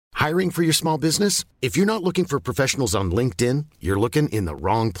Hiring for your small business? If you're not looking for professionals on LinkedIn, you're looking in the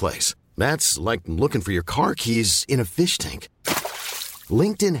wrong place. That's like looking for your car keys in a fish tank.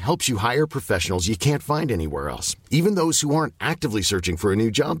 LinkedIn helps you hire professionals you can't find anywhere else, even those who aren't actively searching for a new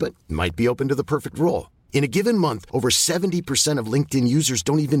job but might be open to the perfect role. In a given month, over 70% of LinkedIn users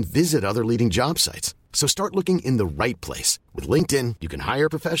don't even visit other leading job sites. So start looking in the right place. With LinkedIn, you can hire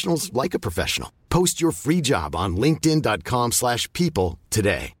professionals like a professional. Post your free job on linkedin.com/people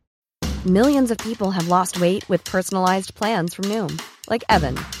today. Millions of people have lost weight with personalized plans from Noom. Like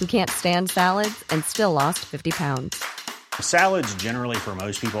Evan, who can't stand salads and still lost 50 pounds. Salads generally for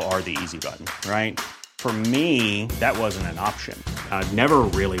most people are the easy button, right? For me, that wasn't an option. I never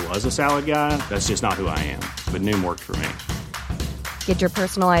really was a salad guy. That's just not who I am. But Noom worked for me. Get your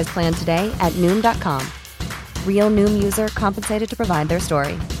personalized plan today at Noom.com. Real Noom user compensated to provide their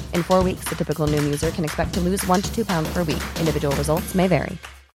story. In 4 weeks, the typical Noom user can expect to lose 1 to 2 pounds per week. Individual results may vary.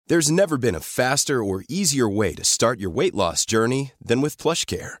 There's never been a faster or easier way to start your weight loss journey than with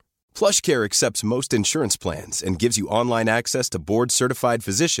PlushCare. PlushCare accepts most insurance plans and gives you online access to board-certified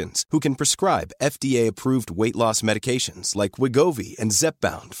physicians who can prescribe FDA-approved weight loss medications like Wegovy and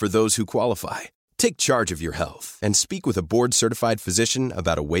Zepbound for those who qualify. Take charge of your health and speak with a board-certified physician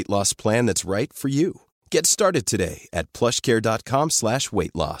about a weight loss plan that's right for you. Get started today at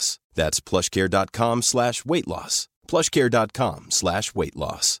plushcare.com/weight loss. That's plushcare.com/weight loss. plushcare.com/weight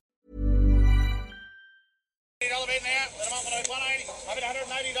loss.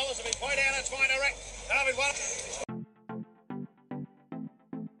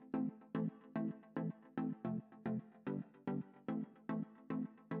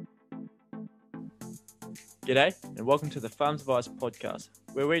 G'day and welcome to the Farms Advice podcast,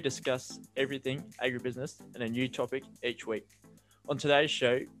 where we discuss everything agribusiness and a new topic each week. On today's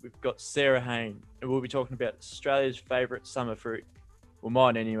show, we've got Sarah Hayne, and we'll be talking about Australia's favourite summer fruit, well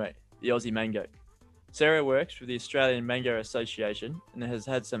mine anyway, the Aussie mango. Sarah works with the Australian Mango Association and has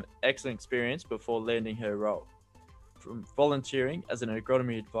had some excellent experience before landing her role. From volunteering as an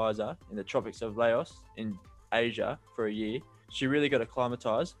agronomy advisor in the tropics of Laos in Asia for a year, she really got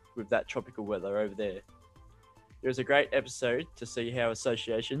acclimatised with that tropical weather over there. There is a great episode to see how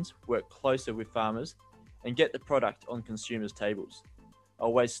associations work closer with farmers and get the product on consumers' tables.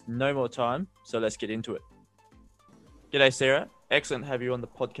 I'll waste no more time, so let's get into it. G'day, Sarah. Excellent to have you on the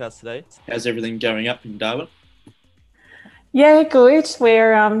podcast today. How's everything going up in Darwin? Yeah, good.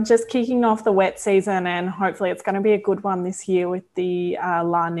 We're just kicking off the wet season, and hopefully it's going to be a good one this year with the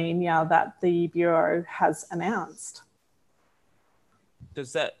La Nina that the Bureau has announced.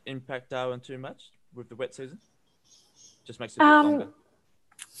 Does that impact Darwin too much with the wet season? Just makes it a bit longer.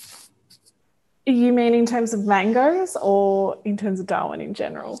 You mean in terms of mangoes or in terms of Darwin in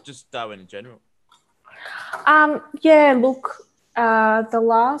general? It's just Darwin in general. Yeah, look, the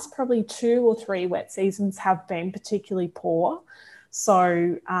last probably 2 or 3 wet seasons have been particularly poor.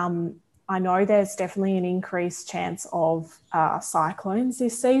 So I know there's definitely an increased chance of cyclones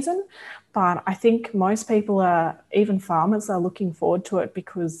this season, but I think most people even farmers are looking forward to it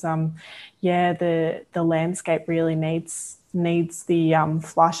because, the landscape really needs the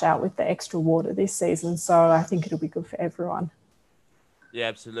flush out with the extra water this season. So I think it'll be good for everyone. Yeah,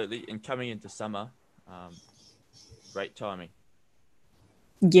 absolutely. And coming into summer, great timing.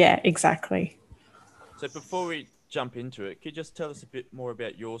 Yeah, exactly. So before we jump into it, could you just tell us a bit more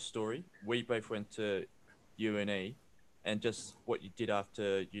about your story? We both went to UNE and just what you did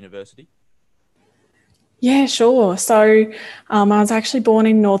after university. Yeah, sure. So I was actually born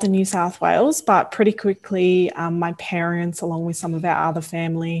in northern New South Wales, but pretty quickly my parents, along with some of our other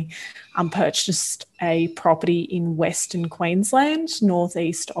family, purchased a property in Western Queensland,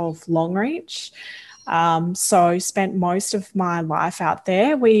 northeast of Longreach. So spent most of my life out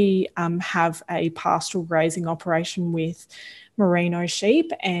there. We have a pastoral grazing operation with merino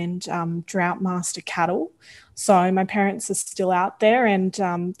sheep and drought master cattle. So my parents are still out there, and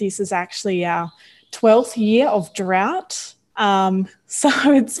this is actually our 12th year of drought. So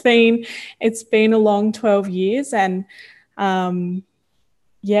it's been a long 12 years, and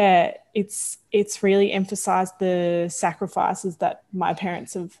it's really emphasized the sacrifices that my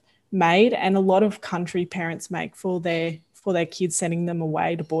parents have made, and a lot of country parents make for their kids, sending them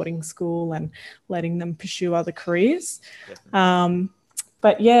away to boarding school and letting them pursue other careers.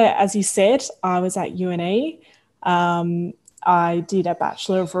 But yeah, as you said, I was at UNE. I did a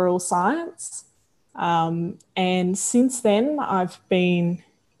Bachelor of Rural Science. And since then, I've been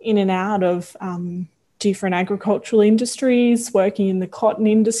in and out of different agricultural industries, working in the cotton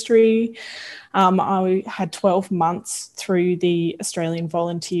industry. I had 12 months through the Australian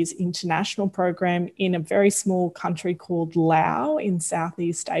Volunteers International Program in a very small country called Laos in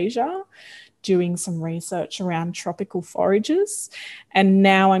Southeast Asia, doing some research around tropical forages. And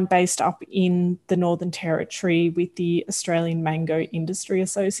now I'm based up in the Northern Territory with the Australian Mango Industry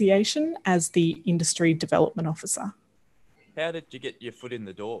Association as the Industry Development Officer. How did you get your foot in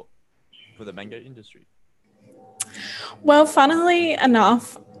the door for the mango industry? Well, funnily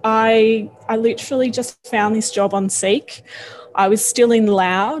enough, I literally just found this job on Seek. I was still in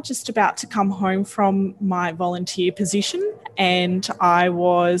Laos, just about to come home from my volunteer position, and I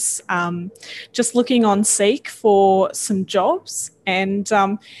was just looking on Seek for some jobs, and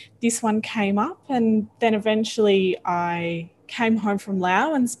this one came up, and then eventually I came home from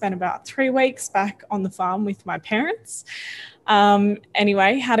Laos and spent about 3 weeks back on the farm with my parents.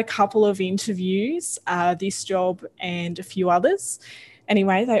 Anyway, had a couple of interviews, this job and a few others.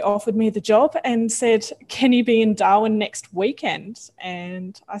 Anyway, they offered me the job and said, "Can you be in Darwin next weekend?"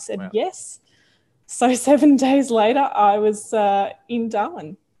 And I said, Wow. Yes. So 7 days later, I was in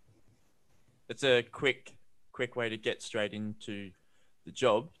Darwin. It's a quick way to get straight into the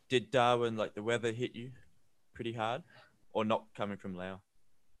job. Did Darwin, like the weather, hit you pretty hard, or not coming from Laos?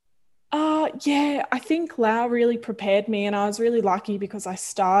 Yeah, I think Laos really prepared me, and I was really lucky because I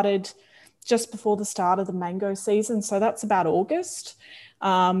started just before the start of the mango season. So that's about August.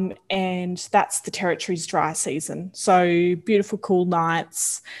 And that's the Territory's dry season. So beautiful, cool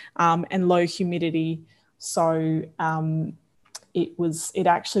nights and low humidity. So it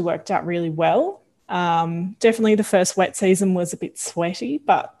actually worked out really well. Definitely the first wet season was a bit sweaty,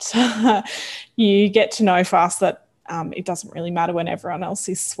 but you get to know fast that it doesn't really matter when everyone else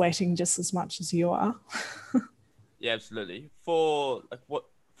is sweating just as much as you are. Yeah, absolutely. For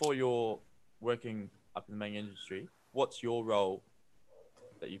your working up in the mango industry, what's your role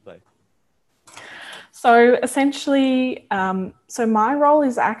that you play? So essentially, so my role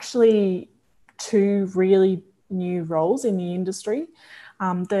is actually 2 really new roles in the industry.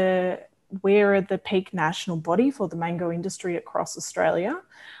 We're the peak national body for the mango industry across Australia.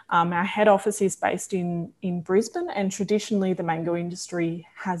 Our head office is based in Brisbane, and traditionally the mango industry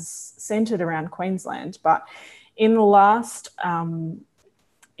has centred around Queensland. But in the last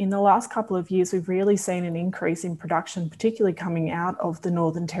couple of years, we've really seen an increase in production, particularly coming out of the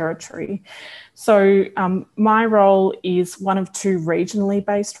Northern Territory. So my role is one of 2 regionally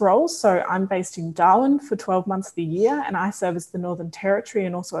based roles. So I'm based in Darwin for 12 months of the year, and I service the Northern Territory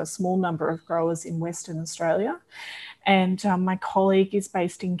and also a small number of growers in Western Australia. And my colleague is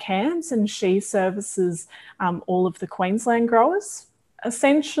based in Cairns, and she services all of the Queensland growers.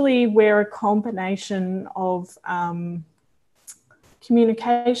 Essentially, we're a combination of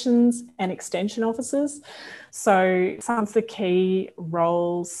communications and extension officers. So some of the key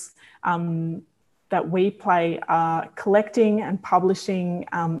roles that we play are collecting and publishing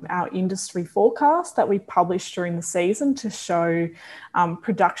our industry forecast that we publish during the season to show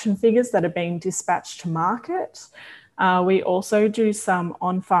production figures that are being dispatched to market. We also do some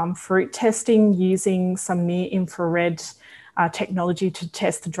on-farm fruit testing using some near-infrared technology to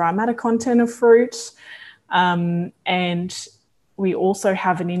test the dry matter content of fruit. And we also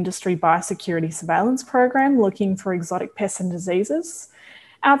have an industry biosecurity surveillance program looking for exotic pests and diseases.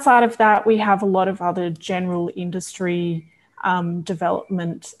 Outside of that, we have a lot of other general industry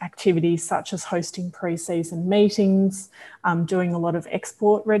development activities, such as hosting pre-season meetings, doing a lot of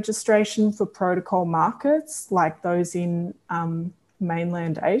export registration for protocol markets like those in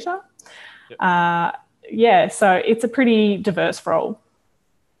mainland Asia. Yep. So it's a pretty diverse role.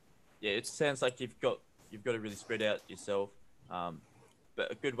 Yeah, it sounds like you've got to really spread out yourself.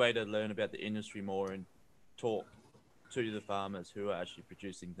 But a good way to learn about the industry more and talk to the farmers who are actually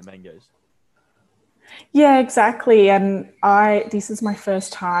producing the mangoes. Yeah, exactly. And this is my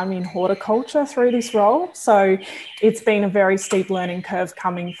first time in horticulture through this role. So it's been a very steep learning curve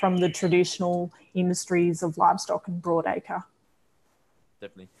coming from the traditional industries of livestock and broadacre.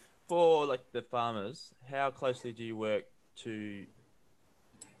 Definitely. For like the farmers, how closely do you work to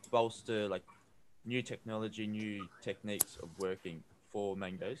bolster like new technology, new techniques of working for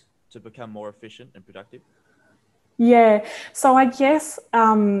mangoes to become more efficient and productive? Yeah, so I guess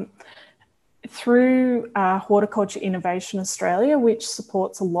through Horticulture Innovation Australia, which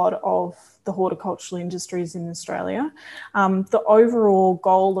supports a lot of the horticultural industries in Australia, the overall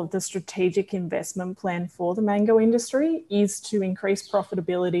goal of the strategic investment plan for the mango industry is to increase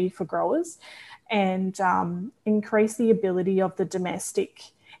profitability for growers and increase the ability of the domestic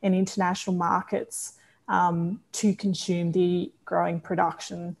and international markets to consume the growing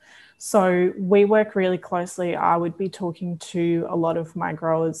production. So we work really closely. I would be talking to a lot of my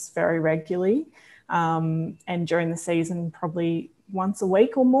growers very regularly, and during the season, probably once a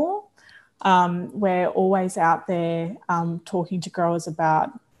week or more. We're always out there talking to growers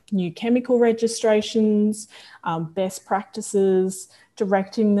about new chemical registrations, best practices,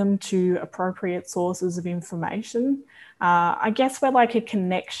 directing them to appropriate sources of information. I guess we're like a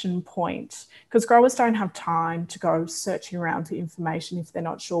connection point because growers don't have time to go searching around for information if they're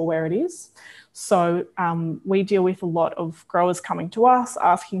not sure where it is. So we deal with a lot of growers coming to us,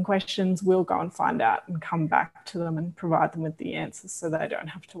 asking questions. We'll go and find out and come back to them and provide them with the answers so they don't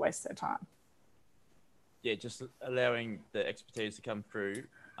have to waste their time. Yeah, just allowing the expertise to come through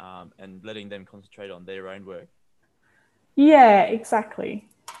and letting them concentrate on their own work. Yeah, exactly.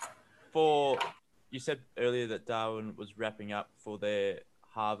 You said earlier that Darwin was wrapping up for their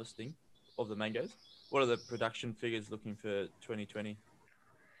harvesting of the mangoes. What are the production figures looking for 2020?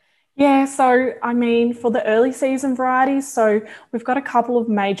 Yeah, so I mean, for the early season varieties, so we've got a couple of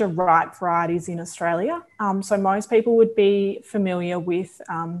major ripe varieties in Australia. So most people would be familiar with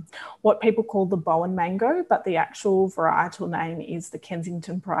what people call the Bowen mango, but the actual varietal name is the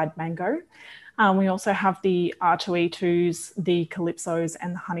Kensington Pride mango. We also have the R2E2s, the Calypsos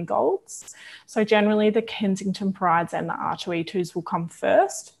and the Honeygolds. So generally the Kensington Prides and the R2E2s will come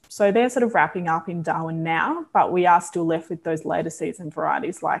first. So they're sort of wrapping up in Darwin now, but we are still left with those later season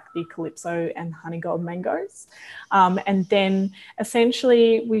varieties like the Calypso and Honeygold mangoes. And then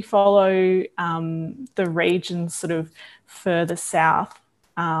essentially we follow the regions sort of further south,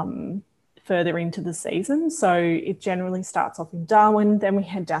 further into the season. So it generally starts off in Darwin, then we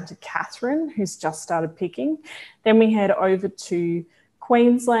head down to Catherine, who's just started picking. Then we head over to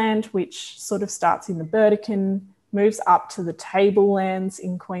Queensland, which sort of starts in the Burdekin, moves up to the tablelands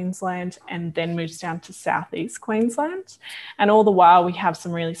in Queensland, and then moves down to southeast Queensland. And all the while we have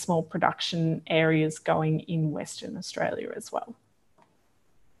some really small production areas going in Western Australia as well.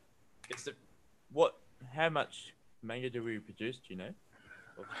 How much mango do we produce, do you know?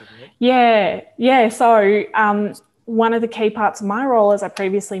 Yeah. So one of the key parts of my role, as I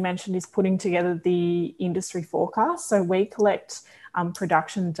previously mentioned, is putting together the industry forecast. So we collect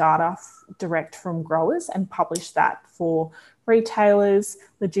production data direct from growers and publish that for retailers,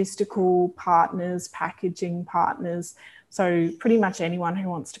 logistical partners, packaging partners. So pretty much anyone who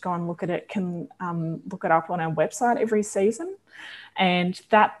wants to go and look at it can look it up on our website every season. And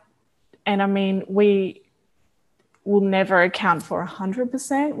I mean, we will never account for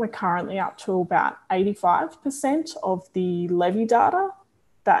 100%. We're currently up to about 85% of the levy data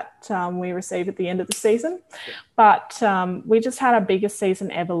that we receive at the end of the season. But we just had our biggest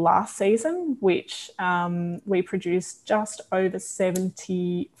season ever last season, which we produced just over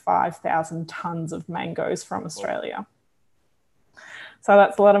 75,000 tonnes of mangoes from Australia. So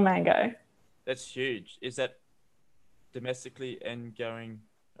that's a lot of mango. That's huge. Is that domestically and going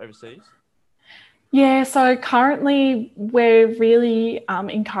overseas? Yeah, so currently we're really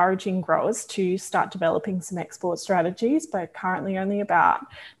encouraging growers to start developing some export strategies, but currently only about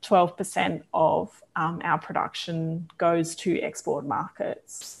 12% of our production goes to export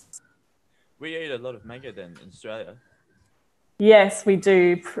markets. We eat a lot of mango then in Australia. Yes, we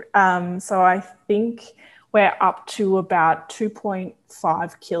do. So I think we're up to about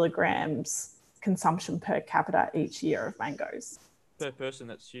 2.5 kilograms consumption per capita each year of mangoes. Per person,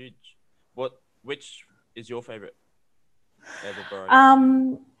 that's huge. Which is your favourite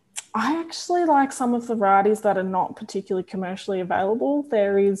variety? I actually like some of the varieties that are not particularly commercially available.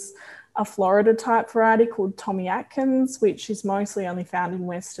 There is a Florida type variety called Tommy Atkins, which is mostly only found in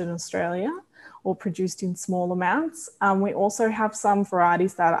Western Australia or produced in small amounts. We also have some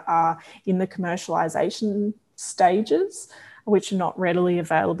varieties that are in the commercialisation stages, which are not readily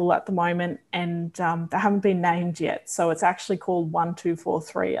available at the moment, and they haven't been named yet. So it's actually called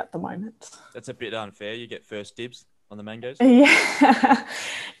 1243 at the moment. That's a bit unfair. You get first dibs on the mangoes. Yeah,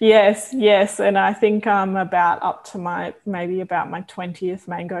 yes. And I think I'm about up to my 20th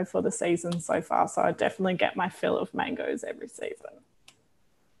mango for the season so far. So I definitely get my fill of mangoes every season.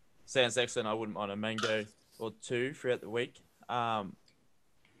 Sounds excellent. I wouldn't mind a mango or two throughout the week.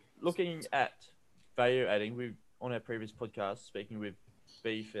 Looking at value adding, on our previous podcast, speaking with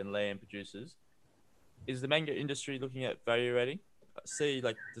beef and lamb producers, is the mango industry looking at value adding? I see,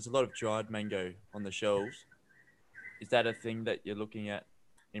 there's a lot of dried mango on the shelves. Is that a thing that you're looking at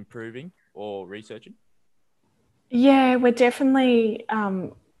improving or researching? Yeah, we're definitely,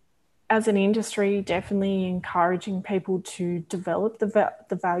 as an industry, definitely encouraging people to develop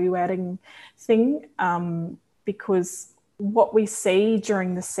the value adding thing because what we see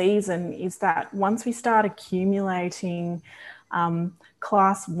during the season is that once we start accumulating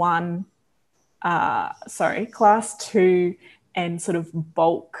class two and sort of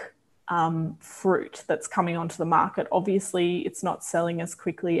bulk fruit that's coming onto the market, obviously it's not selling as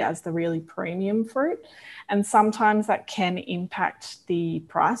quickly as the really premium fruit. And sometimes that can impact the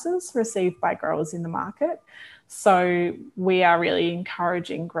prices received by growers in the market. So we are really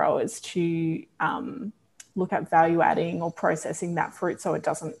encouraging growers to look at value adding or processing that fruit so it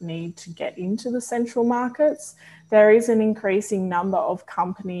doesn't need to get into the central markets. There is an increasing number of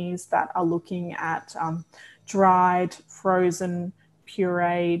companies that are looking at dried, frozen,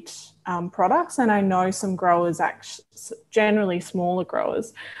 pureed products. And I know some growers, actually, generally smaller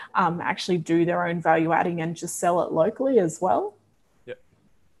growers, actually do their own value adding and just sell it locally as well.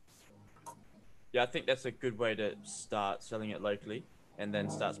 Yeah, I think that's a good way to start selling it locally and then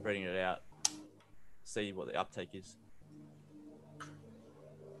start spreading it out. See what the uptake is.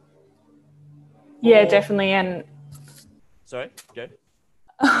 Yeah, definitely. And sorry, go.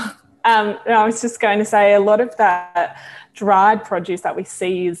 I was just going to say a lot of that dried produce that we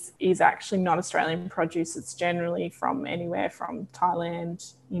see is actually not Australian produce. It's generally from anywhere from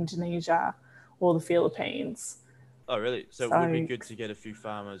Thailand, Indonesia, or the Philippines. Oh, really? So it would be good to get a few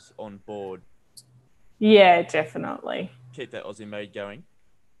farmers on board. Yeah, definitely. Keep that Aussie made going.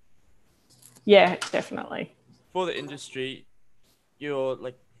 Yeah, definitely. For the industry, you're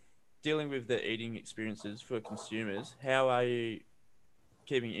like dealing with the eating experiences for consumers. How are you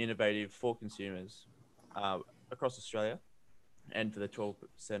keeping innovative for consumers across Australia and for the 12%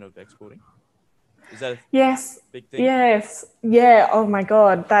 of exporting? Is that a big thing? Yes. Yeah. Oh my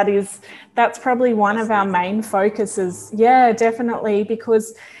God. That's probably one of our main focuses. Yeah, definitely.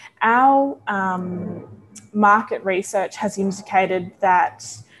 Because our market research has indicated that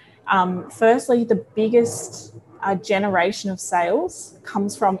firstly, the biggest generation of sales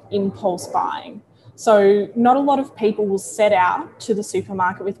comes from impulse buying. So not a lot of people will set out to the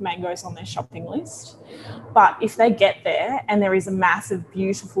supermarket with mangoes on their shopping list. But if they get there and there is a massive,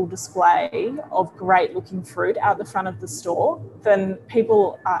 beautiful display of great looking fruit out the front of the store, then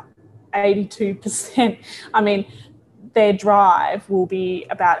people are 82%. I mean, their drive will be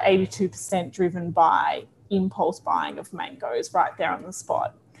about 82% driven by impulse buying of mangoes right there on the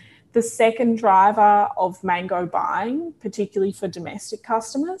spot. The second driver of mango buying, particularly for domestic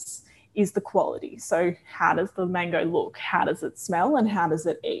customers, is the quality. So how does the mango look? How does it smell? And how does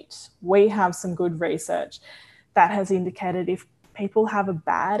it eat? We have some good research that has indicated if people have a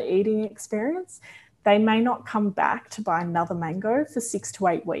bad eating experience, they may not come back to buy another mango for 6 to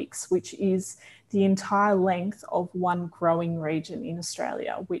 8 weeks, which is the entire length of one growing region in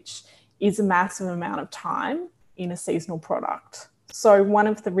Australia, which is a massive amount of time in a seasonal product. So one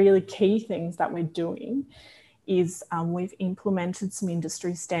of the really key things that we're doing is we've implemented some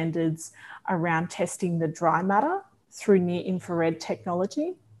industry standards around testing the dry matter through near infrared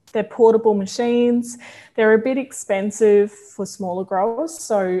technology. They're portable machines. They're a bit expensive for smaller growers.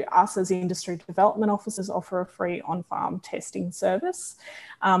 So us as industry development officers offer a free on-farm testing service.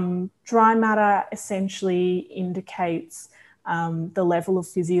 Dry matter essentially indicates the level of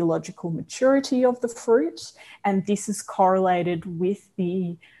physiological maturity of the fruit, and this is correlated with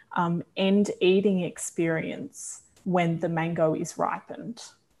the end eating experience when the mango is ripened.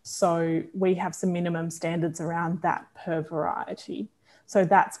 So we have some minimum standards around that per variety. So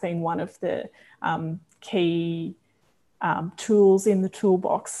that's been one of the key tools in the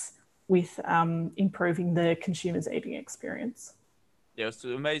toolbox with improving the consumer's eating experience. Yeah, it's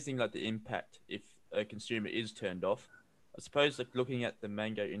amazing like the impact if a consumer is turned off. I suppose like looking at the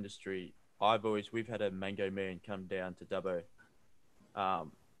mango industry, we've had a mango man come down to Dubbo.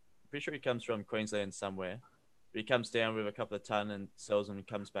 Pretty sure he comes from Queensland somewhere. But he comes down with a couple of ton and sells them and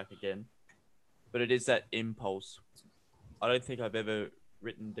comes back again. But it is that impulse. I don't think I've ever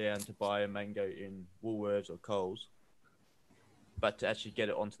written down to buy a mango in Woolworths or Coles, but to actually get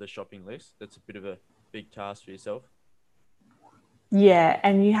it onto the shopping list, that's a bit of a big task for yourself. Yeah,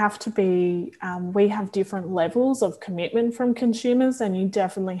 and you have to be, we have different levels of commitment from consumers, and you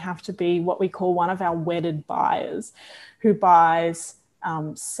definitely have to be what we call one of our wedded buyers who buys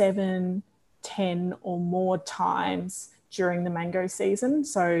 7, 10 or more times during the mango season.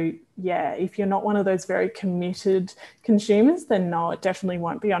 So yeah, if you're not one of those very committed consumers, then no, it definitely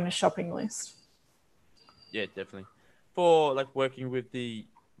won't be on a shopping list. Yeah, definitely. For like working with the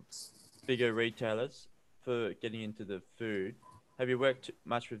bigger retailers for getting into the food, have you worked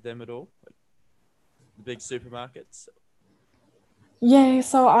much with them at all? Like the big supermarkets? Yeah,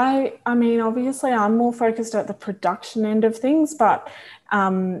 so I mean, obviously I'm more focused at the production end of things, but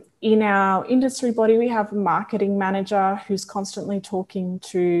In our industry body, we have a marketing manager who's constantly talking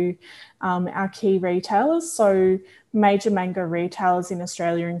to our key retailers. So major mango retailers in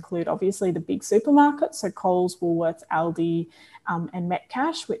Australia include obviously the big supermarkets, so Coles, Woolworths, Aldi, and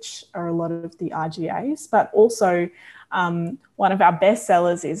Metcash, which are a lot of the RGAs, but also one of our best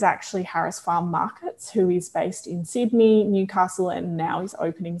sellers is actually Harris Farm Markets, who is based in Sydney, Newcastle, and now is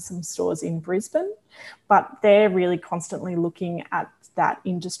opening some stores in Brisbane. But they're really constantly looking at that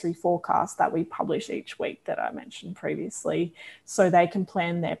industry forecast that we publish each week that I mentioned previously, so they can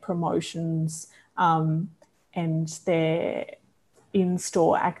plan their promotions and their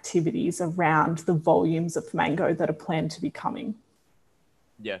in-store activities around the volumes of mango that are planned to be coming.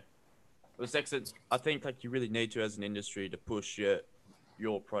 Yeah. Well, it's excellent. I think like you really need to, as an industry, to push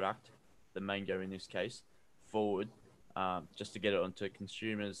your product, the mango in this case, forward, just to get it onto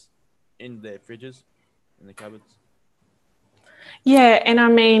consumers in their fridges, in the cupboards. Yeah, and I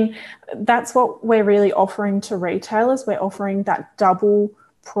mean, that's what we're really offering to retailers. We're offering that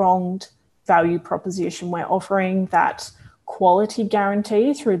double-pronged value proposition. We're offering that quality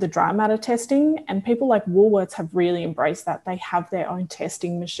guarantee through the dry matter testing, and people like Woolworths have really embraced that. They have their own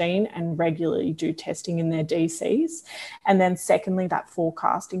testing machine and regularly do testing in their DCs. And then secondly, that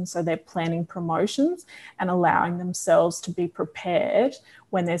forecasting, so they're planning promotions and allowing themselves to be prepared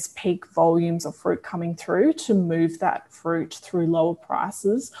when there's peak volumes of fruit coming through to move that fruit through lower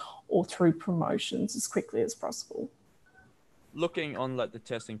prices or through promotions as quickly as possible. Looking on like the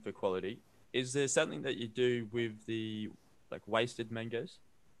testing for quality, is there something that you do with the like wasted mangoes?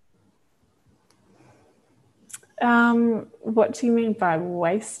 What do you mean by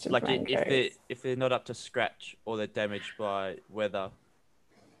wasted like mangoes? If they're not up to scratch or they're damaged by weather?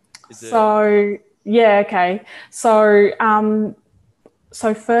 Yeah, okay. So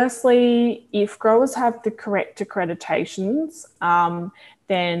firstly, if growers have the correct accreditations,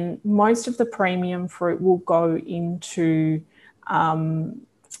 then most of the premium fruit will go into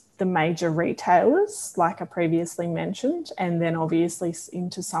the major retailers, like I previously mentioned, and then obviously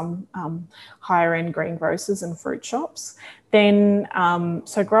into some higher end greengrocers and fruit shops. Then,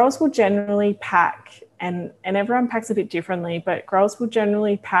 so growers will generally pack, and everyone packs a bit differently, but growers will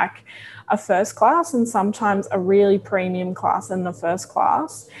generally pack a first class and sometimes a really premium class in the first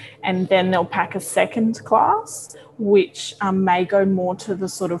class, and then they'll pack a second class, which may go more to the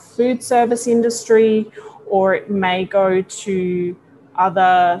sort of food service industry, or it may go to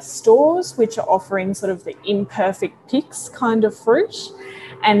other stores which are offering sort of the imperfect picks kind of fruit.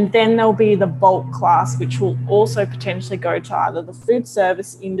 And then there'll be the bulk class, which will also potentially go to either the food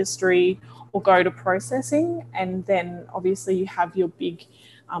service industry or go to processing. And then obviously you have your big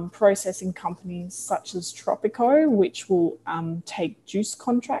processing companies such as Tropico, which will take juice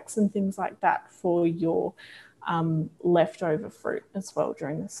contracts and things like that for your leftover fruit as well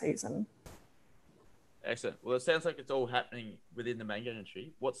during the season. Excellent. Well, it sounds like it's all happening within the mango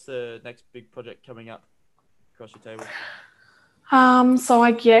industry. What's the next big project coming up across your table? So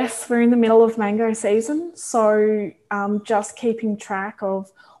I guess we're in the middle of mango season. So just keeping track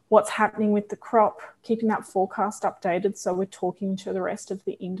of what's happening with the crop, keeping that forecast updated. So we're talking to the rest of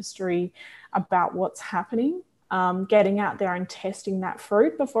the industry about what's happening, getting out there and testing that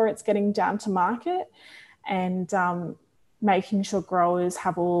fruit before it's getting down to market, and making sure growers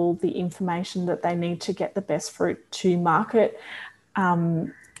have all the information that they need to get the best fruit to market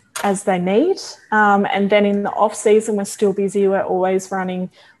as they need. And then in the off season, we're still busy. We're always running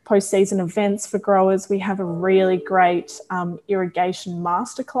post-season events for growers. We have a really great irrigation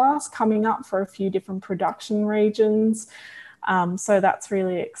masterclass coming up for a few different production regions. So that's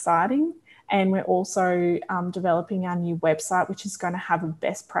really exciting. And we're also developing our new website, which is going to have a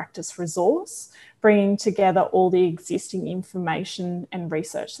best practice resource, bringing together all the existing information and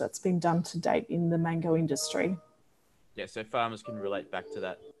research that's been done to date in the mango industry. Yeah, so farmers can relate back to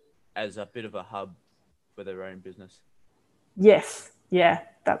that as a bit of a hub for their own business. Yes, yeah,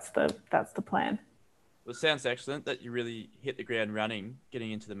 that's the plan. Well, it sounds excellent that you really hit the ground running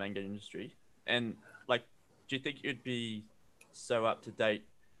getting into the mango industry. And like, do you think you'd be so up to date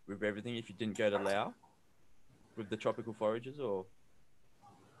with everything if you didn't go to Laos with the tropical forages, or?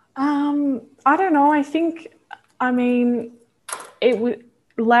 I don't know.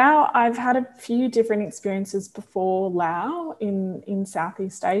 Laos, I've had a few different experiences before Laos in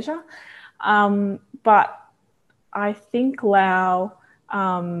Southeast Asia. But I think Laos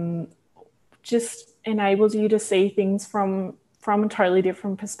just enables you to see things from a totally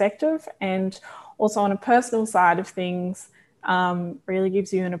different perspective, and also on a personal side of things, really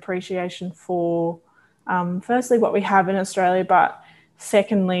gives you an appreciation for, firstly, what we have in Australia, but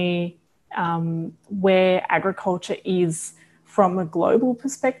secondly, where agriculture is from a global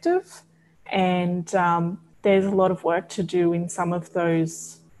perspective, and there's a lot of work to do in some of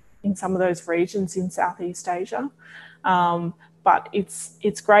those regions in Southeast Asia. But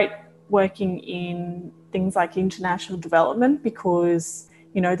it's great working in things like international development, because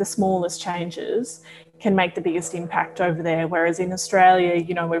the smallest changes can make the biggest impact over there. Whereas in Australia,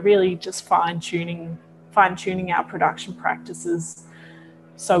 we're really just fine-tuning our production practices,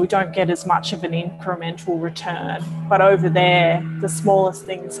 so we don't get as much of an incremental return. But over there, the smallest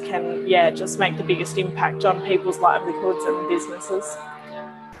things can, just make the biggest impact on people's livelihoods and businesses.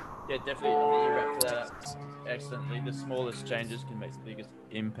 Yeah, definitely. I think you wrapped that up excellently. The smallest changes can make the biggest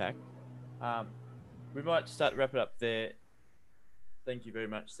impact. We might start to wrap it up there. Thank you very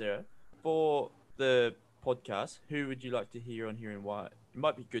much, Sarah. For the podcast, who would you like to hear on here and why? It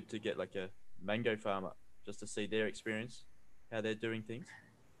might be good to get like a mango farmer just to see their experience, how they're doing things.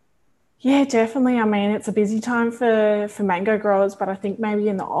 Yeah, definitely. I mean, it's a busy time for mango growers, but I think maybe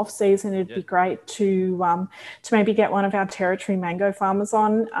in the off season it'd be great to maybe get one of our territory mango farmers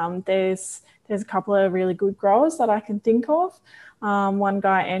on. There's a couple of really good growers that I can think of. One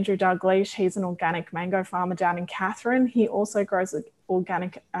guy, Andrew Dalgleish, he's an organic mango farmer down in Katherine. He also grows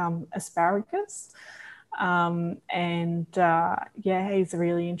organic asparagus. He's a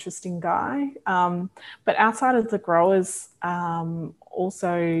really interesting guy. But outside of the growers,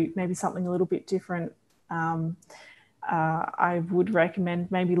 also maybe something a little bit different, I would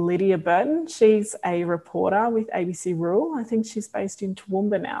recommend maybe Lydia Burton. She's a reporter with ABC Rural. I think she's based in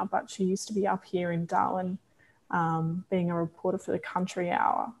Toowoomba now, but she used to be up here in Darwin, being a reporter for the Country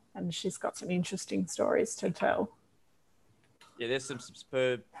Hour, and she's got some interesting stories to tell. Yeah, there's some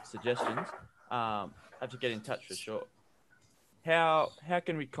superb suggestions. Have to get in touch for sure. How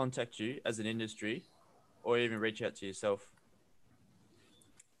can we contact you as an industry, or even reach out to yourself?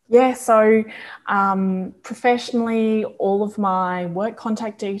 Yeah, so professionally, all of my work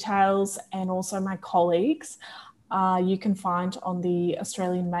contact details and also my colleagues, you can find on the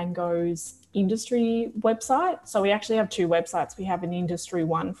Australian Mangoes industry website. So we actually have two websites. We have an industry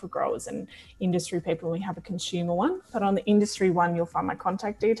one for growers and industry people, and we have a consumer one. But on the industry one, you'll find my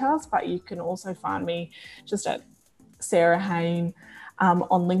contact details, but you can also find me just at Sarah Hayne on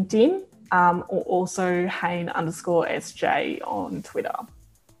LinkedIn, or also Hayne_SJ on Twitter.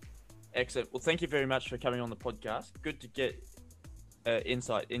 Excellent. Well, thank you very much for coming on the podcast. Good to get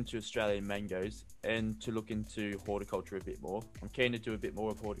insight into Australian mangoes and to look into horticulture a bit more. I'm keen to do a bit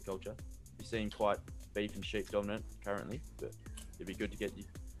more of horticulture. You're seeing quite beef and sheep dominant currently, but it'd be good to get you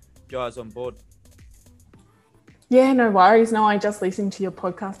guys on board. Yeah, no worries. No, I just listened to your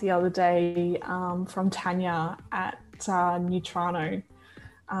podcast the other day from Tanya at Neutrano,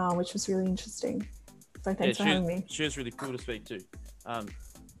 which was really interesting. So thanks for having me. She was really cool to speak to.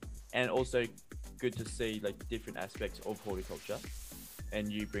 And also good to see like different aspects of horticulture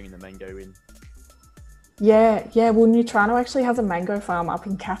and you bringing the mango in. Yeah. Well, Neutrano actually has a mango farm up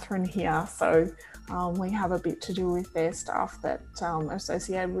in Katherine here. So we have a bit to do with their staff that are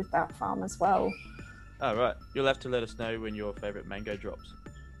associated with that farm as well. Oh, right. You'll have to let us know when your favourite mango drops.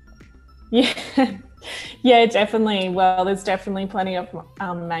 Yeah, yeah, definitely. Well, there's definitely plenty of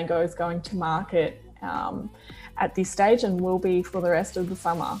mangoes going to market at this stage and will be for the rest of the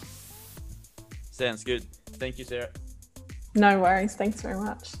summer. Sounds good. Thank you, Sarah. No worries. Thanks very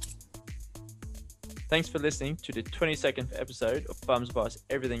much. Thanks for listening to the 22nd episode of Farms Advice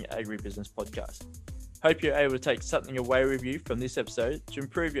Everything Agribusiness podcast. Hope you're able to take something away with you from this episode to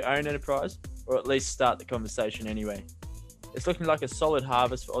improve your own enterprise, or at least start the conversation anyway. It's looking like a solid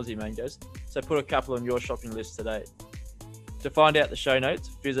harvest for Aussie mangoes, so put a couple on your shopping list today. To find out the show notes,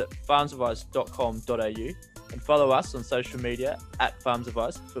 visit farmsadvice.com.au and follow us on social media at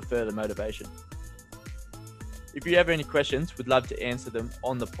farmsadvice for further motivation. If you have any questions, we'd love to answer them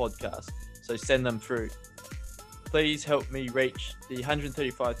on the podcast, so send them through. Please help me reach the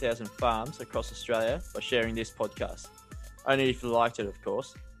 135,000 farms across Australia by sharing this podcast. Only if you liked it, of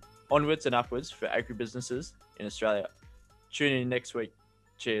course. Onwards and upwards for agribusinesses in Australia. Tune in next week.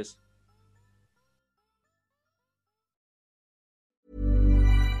 Cheers.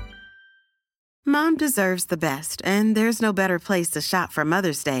 Mom deserves the best, and there's no better place to shop for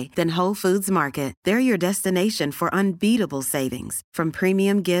Mother's Day than Whole Foods Market. They're your destination for unbeatable savings, from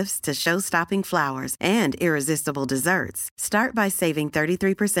premium gifts to show-stopping flowers and irresistible desserts. Start by saving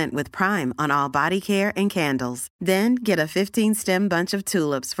 33% with Prime on all body care and candles. Then get a 15-stem bunch of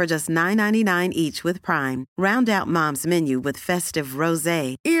tulips for just $9.99 each with Prime. Round out Mom's menu with festive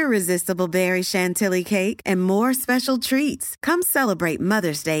rosé, irresistible berry chantilly cake, and more special treats. Come celebrate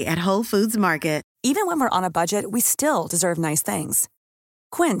Mother's Day at Whole Foods Market. Even when we're on a budget, we still deserve nice things.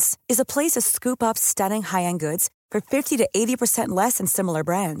 Quince is a place to scoop up stunning high-end goods for 50 to 80% less than similar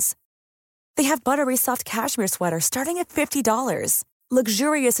brands. They have buttery soft cashmere sweaters starting at $50,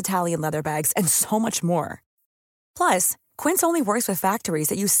 luxurious Italian leather bags, and so much more. Plus, Quince only works with factories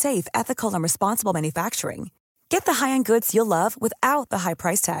that use safe, ethical, and responsible manufacturing. Get the high-end goods you'll love without the high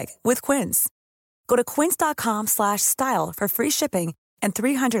price tag with Quince. Go to quince.com/style for free shipping and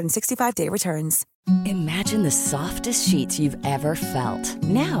 365-day returns. Imagine the softest sheets you've ever felt.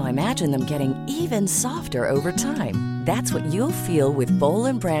 Now imagine them getting even softer over time. That's what you'll feel with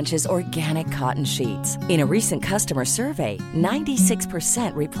Boll & Branch's organic cotton sheets. In a recent customer survey,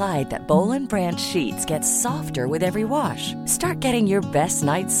 96% replied that Boll & Branch sheets get softer with every wash. Start getting your best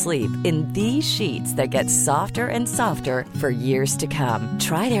night's sleep in these sheets that get softer and softer for years to come.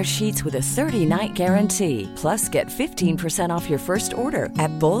 Try their sheets with a 30-night guarantee. Plus, get 15% off your first order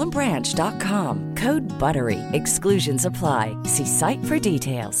at bollandbranch.com. Code BUTTERY. Exclusions apply. See site for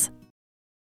details.